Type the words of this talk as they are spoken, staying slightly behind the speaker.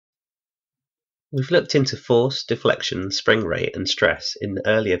We've looked into force, deflection, spring rate and stress in the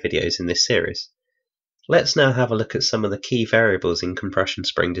earlier videos in this series. Let's now have a look at some of the key variables in compression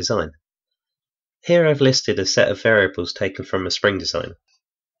spring design. Here I've listed a set of variables taken from a spring design.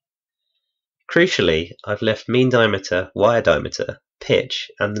 Crucially, I've left mean diameter, wire diameter,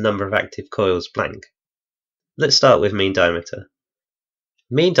 pitch and the number of active coils blank. Let's start with mean diameter.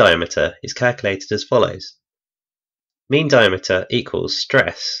 Mean diameter is calculated as follows. Mean diameter equals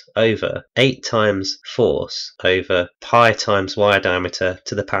stress over 8 times force over pi times wire diameter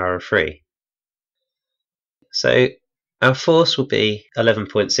to the power of 3. So our force will be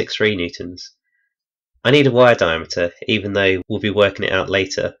 11.63 newtons. I need a wire diameter, even though we'll be working it out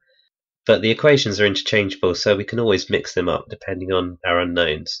later, but the equations are interchangeable, so we can always mix them up depending on our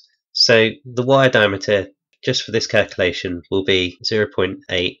unknowns. So the wire diameter, just for this calculation, will be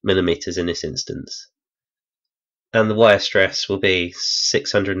 0.8 millimeters in this instance, and the wire stress will be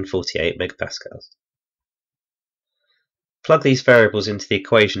 648 megapascals. Plug these variables into the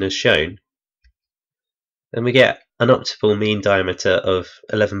equation as shown, and we get an optimal mean diameter of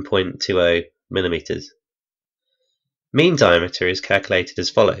 11.20 millimeters. Mean diameter is calculated as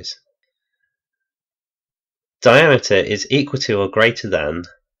follows. Diameter is equal to or greater than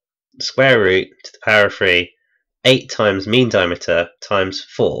square root to the power of 3 8 times mean diameter times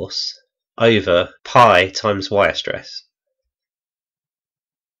force over pi times wire stress.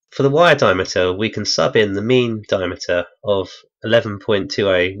 For the wire diameter, we can sub in the mean diameter of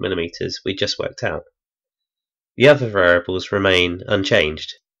 11.20 millimeters we just worked out. The other variables remain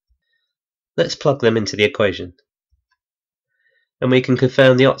unchanged. Let's plug them into the equation, and we can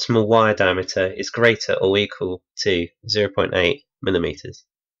confirm the optimal wire diameter is greater or equal to 0.8 millimeters.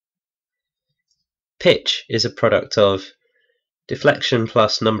 Pitch is a product of deflection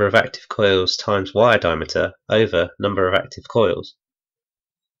plus number of active coils times wire diameter over number of active coils.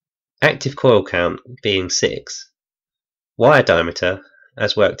 Active coil count being 6, wire diameter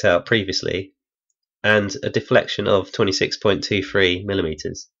as worked out previously, and a deflection of 26.23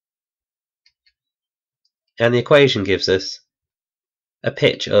 millimeters. And the equation gives us a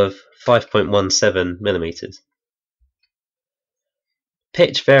pitch of 5.17 millimeters.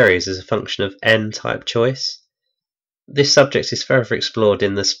 Pitch varies as a function of N-type choice. This subject is further explored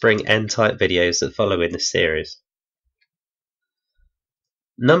in the spring N-type videos that follow in this series.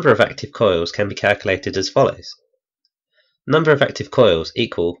 Number of active coils can be calculated as follows. Number of active coils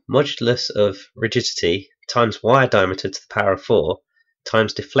equal modulus of rigidity times wire diameter to the power of 4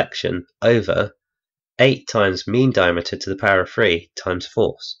 times deflection over 8 times mean diameter to the power of 3 times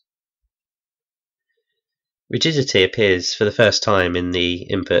force. Rigidity appears for the first time in the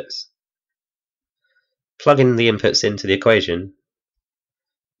inputs. Plugging the inputs into the equation,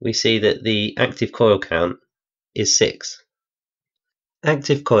 we see that the active coil count is 6.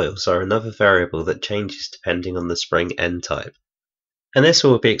 Active coils are another variable that changes depending on the spring N-type, and this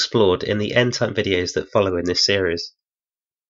will be explored in the N-type videos that follow in this series.